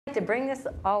To bring this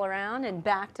all around and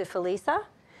back to Felisa,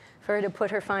 for her to put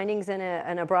her findings in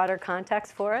a broader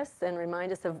context for us and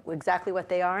remind us of exactly what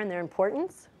they are and their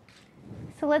importance.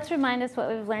 So let's remind us what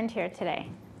we've learned here today.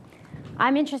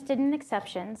 I'm interested in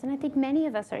exceptions, and I think many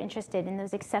of us are interested in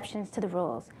those exceptions to the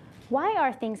rules. Why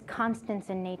are things constants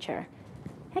in nature?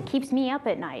 That keeps me up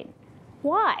at night.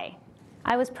 Why?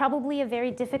 I was probably a very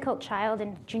difficult child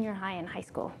in junior high and high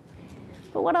school.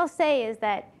 But what I'll say is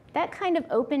that kind of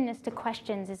openness to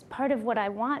questions is part of what I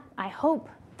want. I hope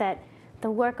that the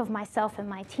work of myself and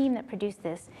my team that produced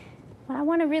this, what I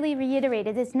want to really reiterate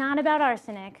is it's not about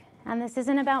arsenic, and this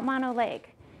isn't about Mono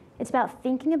Lake. It's about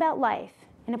thinking about life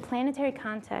in a planetary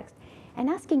context and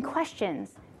asking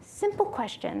questions, simple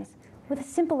questions, with a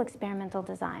simple experimental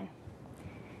design.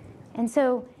 And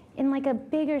so in like a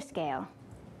bigger scale,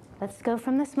 let's go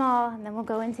from the small and then we'll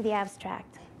go into the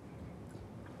abstract.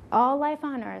 All life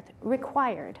on Earth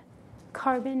required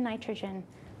carbon, nitrogen,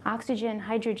 oxygen,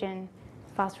 hydrogen,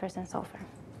 phosphorus, and sulfur.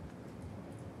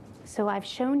 So I've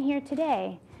shown here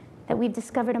today that we've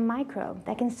discovered a microbe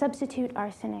that can substitute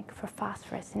arsenic for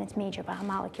phosphorus in its major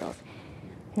biomolecules.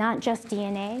 Not just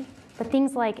DNA, but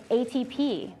things like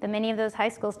ATP that many of those high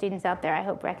school students out there I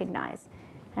hope recognize,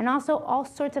 and also all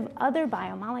sorts of other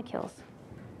biomolecules.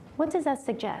 What does that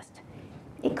suggest?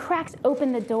 It cracks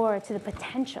open the door to the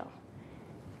potential.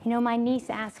 You know, my niece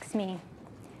asks me,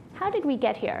 how did we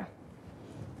get here?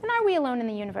 And are we alone in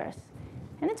the universe?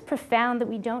 And it's profound that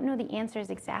we don't know the answers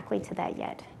exactly to that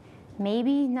yet.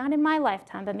 Maybe not in my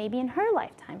lifetime, but maybe in her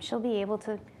lifetime, she'll be able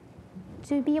to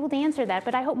answer that.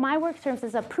 But I hope my work serves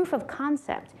as a proof of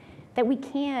concept that we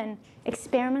can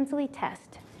experimentally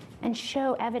test and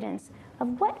show evidence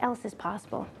of what else is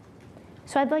possible.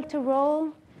 So I'd like to roll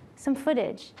some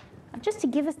footage just to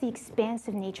give us the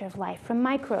expansive nature of life, from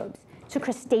microbes to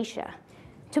crustacea,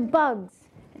 to bugs,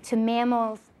 to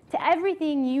mammals, to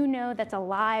everything you know that's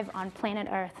alive on planet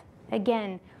Earth.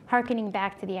 Again, hearkening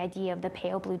back to the idea of the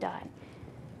pale blue dot.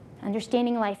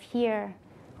 Understanding life here,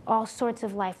 all sorts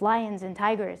of life, lions and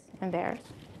tigers and bears.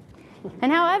 And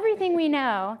how everything we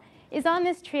know is on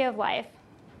this tree of life.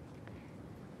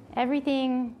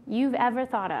 Everything you've ever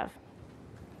thought of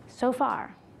so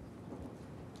far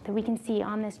that we can see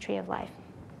on this tree of life.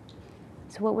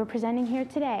 So what we're presenting here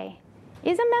today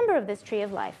is a member of this tree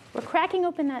of life. We're cracking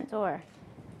open that door.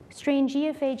 Strain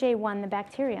GFAJ1, the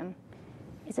bacterium,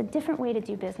 is a different way to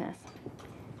do business,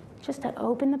 just to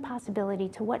open the possibility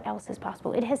to what else is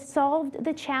possible. It has solved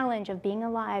the challenge of being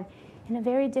alive in a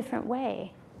very different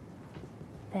way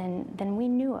than we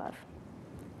knew of.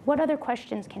 What other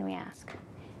questions can we ask?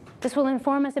 This will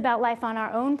inform us about life on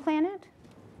our own planet,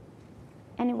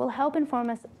 and it will help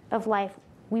inform us of life.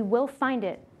 We will find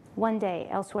it one day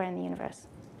elsewhere in the universe.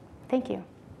 Thank you.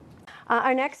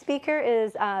 Our next speaker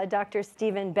is Dr.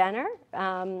 Stephen Benner,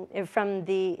 from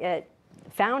the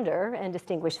founder and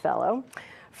distinguished fellow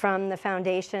from the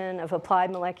Foundation of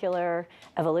Applied Molecular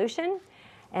Evolution.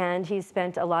 And he's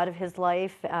spent a lot of his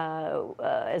life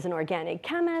as an organic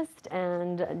chemist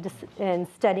and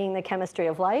studying the chemistry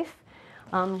of life.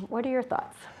 What are your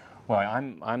thoughts? Well,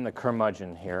 I'm the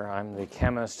curmudgeon here. I'm the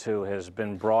chemist who has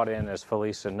been brought in, as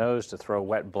Felisa knows, to throw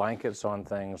wet blankets on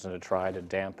things and to try to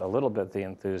damp a little bit the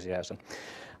enthusiasm.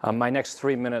 My next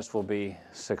 3 minutes will be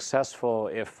successful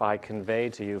if I convey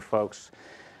to you folks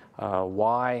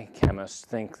why chemists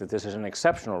think that this is an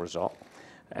exceptional result,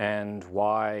 and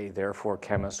why, therefore,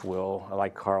 chemists will,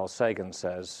 like Carl Sagan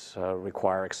says,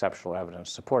 require exceptional evidence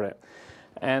to support it.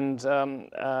 And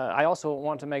I also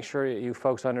want to make sure you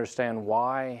folks understand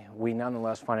why we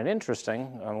nonetheless find it interesting.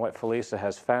 What Felisa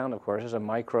has found, of course, is a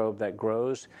microbe that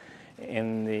grows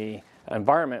in the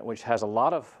environment which has a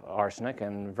lot of arsenic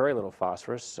and very little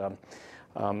phosphorus. The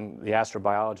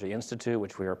Astrobiology Institute,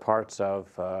 which we are parts of,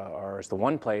 is the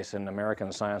one place in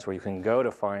American science where you can go to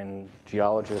find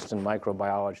geologists and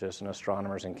microbiologists and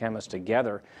astronomers and chemists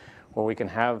together, where we can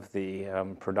have the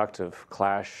productive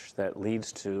clash that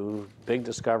leads to big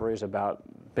discoveries about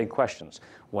big questions.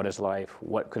 What is life?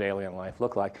 What could alien life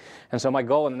look like? And so my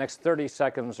goal in the next 30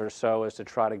 seconds or so is to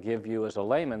try to give you, as a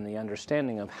layman, the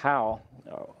understanding of how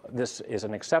this is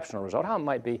an exceptional result, how it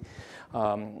might be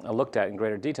looked at in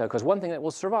greater detail. Because one thing that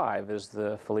will survive is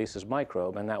the Felisa's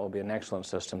microbe, and that will be an excellent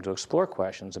system to explore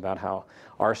questions about how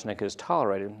arsenic is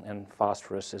tolerated and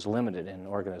phosphorus is limited in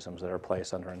organisms that are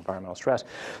placed under environmental stress.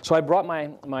 So I brought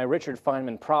my Richard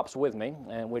Feynman props with me,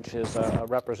 which is a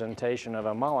representation of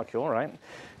a molecule, right?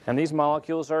 And these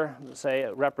molecules are, say,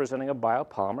 representing a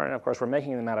biopolymer, and of course we're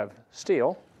making them out of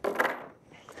steel.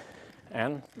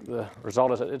 And the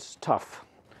result is that it's tough,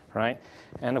 right?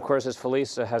 And of course, as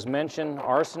Felisa has mentioned,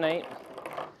 arsenate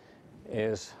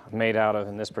is made out of,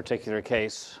 in this particular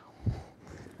case,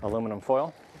 aluminum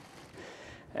foil.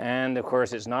 And of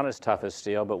course, it's not as tough as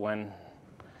steel, but when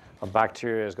a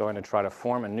bacteria is going to try to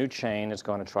form a new chain, it's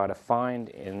going to try to find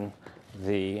in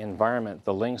the environment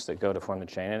the links that go to form the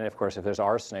chain. And of course, if there's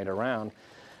arsenate around,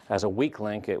 as a weak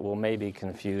link, it will maybe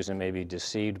confused and maybe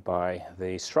deceived by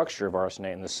the structure of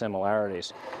arsenate and the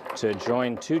similarities to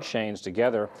join two chains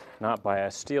together, not by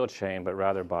a steel chain, but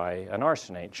rather by an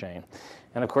arsenate chain.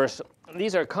 And of course,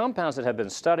 these are compounds that have been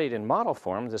studied in model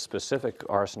form. This specific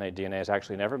arsenate DNA has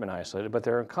actually never been isolated, but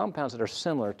there are compounds that are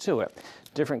similar to it.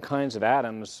 Different kinds of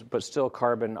atoms, but still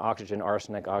carbon, oxygen,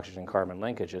 arsenic, oxygen, carbon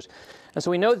linkages. And so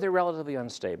we know that they're relatively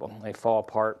unstable. They fall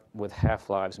apart with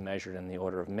half-lives measured in the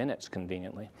order of minutes,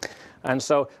 conveniently. And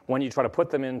so when you try to put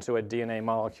them into a DNA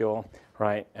molecule,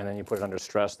 right, and then you put it under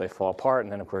stress, they fall apart.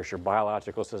 And then, of course, your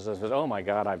biological system says, oh, my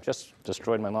God, I've just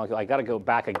destroyed my molecule. I got to go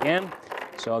back again.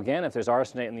 So again, if there's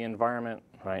arsenate in the environment,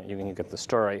 right, you can get the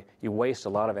story. You waste a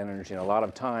lot of energy and a lot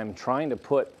of time trying to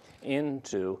put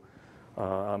into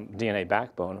DNA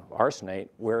backbone arsenate,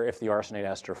 where if the arsenate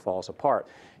ester falls apart,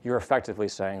 you're effectively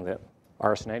saying that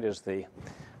arsenate is the,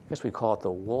 I guess we call it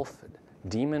the wolf,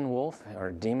 demon wolf,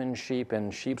 or demon sheep in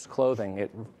sheep's clothing.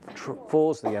 It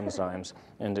fools the enzymes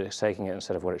into taking it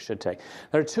instead of what it should take.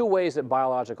 There are two ways that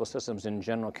biological systems in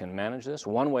general can manage this.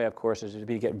 One way, of course, is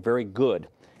to get very good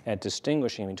at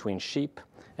distinguishing between sheep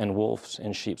and wolves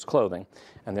in sheep's clothing,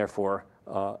 and therefore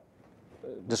the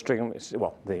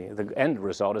end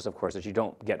result is, of course, that you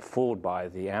don't get fooled by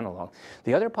the analog.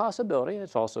 The other possibility,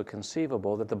 it's also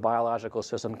conceivable that the biological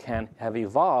system can have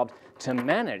evolved to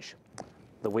manage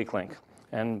the weak link.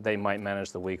 And they might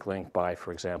manage the weak link by,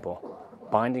 for example,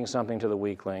 binding something to the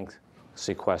weak link,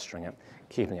 sequestering it,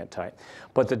 keeping it tight.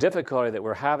 But the difficulty that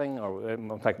we're having, or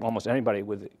in fact almost anybody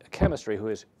with chemistry who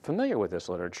is familiar with this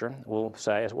literature will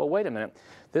say is, well, wait a minute,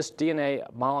 this DNA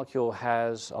molecule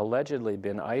has allegedly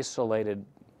been isolated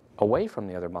away from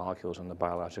the other molecules in the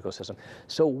biological system.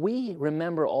 So we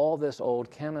remember all this old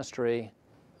chemistry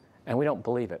and we don't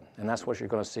believe it. And that's what you're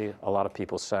going to see a lot of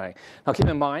people saying. Now keep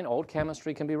in mind, old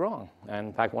chemistry can be wrong. And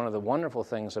in fact, one of the wonderful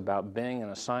things about being in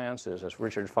a science is, as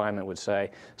Richard Feynman would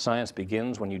say, science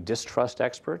begins when you distrust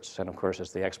experts. And of course,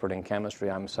 as the expert in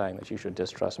chemistry, I'm saying that you should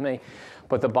distrust me.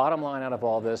 But the bottom line out of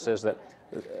all this is that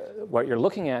what you're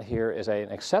looking at here is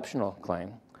an exceptional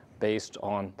claim based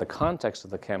on the context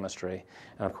of the chemistry.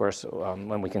 And of course,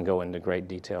 when we can go into great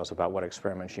details about what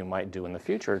experiments you might do in the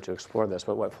future to explore this,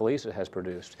 but what Felisa has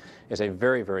produced is a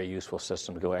very, very useful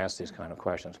system to go ask these kind of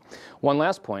questions. One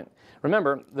last point.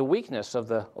 Remember, the weakness of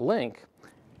the link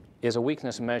is a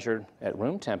weakness measured at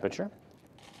room temperature,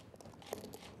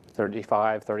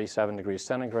 35, 37 degrees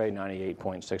centigrade,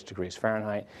 98.6 degrees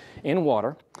Fahrenheit, in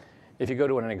water. If you go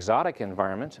to an exotic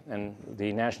environment, and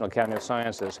the National Academy of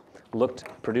Sciences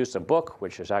produced a book,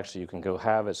 which is actually you can go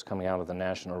have. It's coming out of the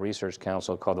National Research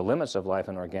Council, called "The Limits of Life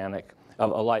in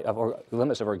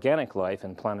Limits of Organic Life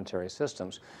in Planetary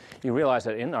Systems." You realize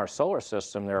that in our solar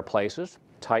system there are places,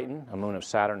 Titan, a moon of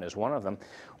Saturn, is one of them,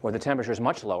 where the temperature is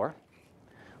much lower,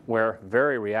 where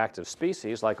very reactive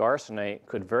species like arsenate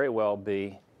could very well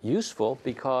be useful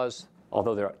because,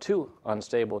 although they're too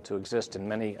unstable to exist in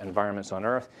many environments on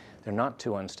Earth, they're not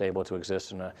too unstable to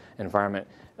exist in an environment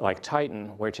like Titan,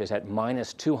 which is at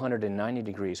minus 290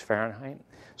 degrees Fahrenheit.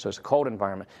 So it's a cold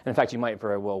environment. And in fact, you might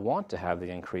very well want to have the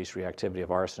increased reactivity of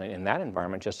arsenate in that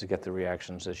environment just to get the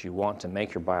reactions that you want to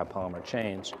make your biopolymer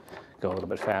chains go a little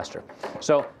bit faster.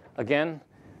 So again,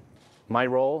 my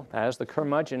role as the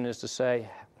curmudgeon is to say,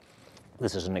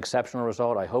 this is an exceptional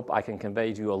result. I hope I can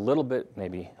convey to you a little bit,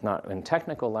 maybe not in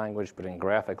technical language, but in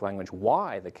graphic language,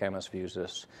 why the chemist views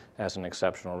this as an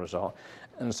exceptional result.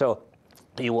 And so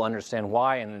you will understand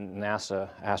why in the NASA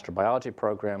astrobiology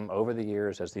program over the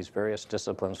years, as these various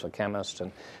disciplines of chemists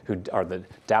and who are the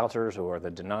doubters or the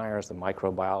deniers, the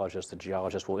microbiologists, the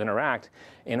geologists will interact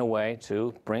in a way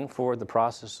to bring forward the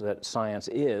process that science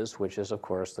is, which is, of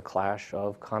course, the clash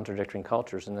of contradicting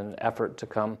cultures in an effort to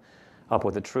come up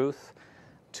with the truth,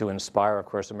 to inspire, of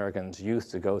course, Americans' youth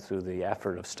to go through the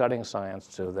effort of studying science,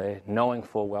 to they knowing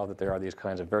full well that there are these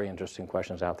kinds of very interesting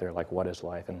questions out there, like what is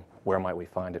life and where might we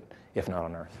find it, if not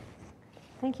on Earth.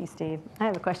 Thank you, Steve. I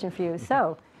have a question for you.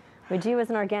 So, would you, as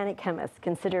an organic chemist,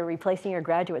 consider replacing your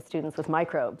graduate students with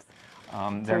microbes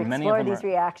to explore these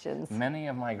reactions? Many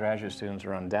of my graduate students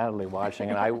are undoubtedly watching,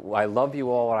 and I love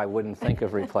you all, and I wouldn't think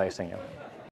of replacing you.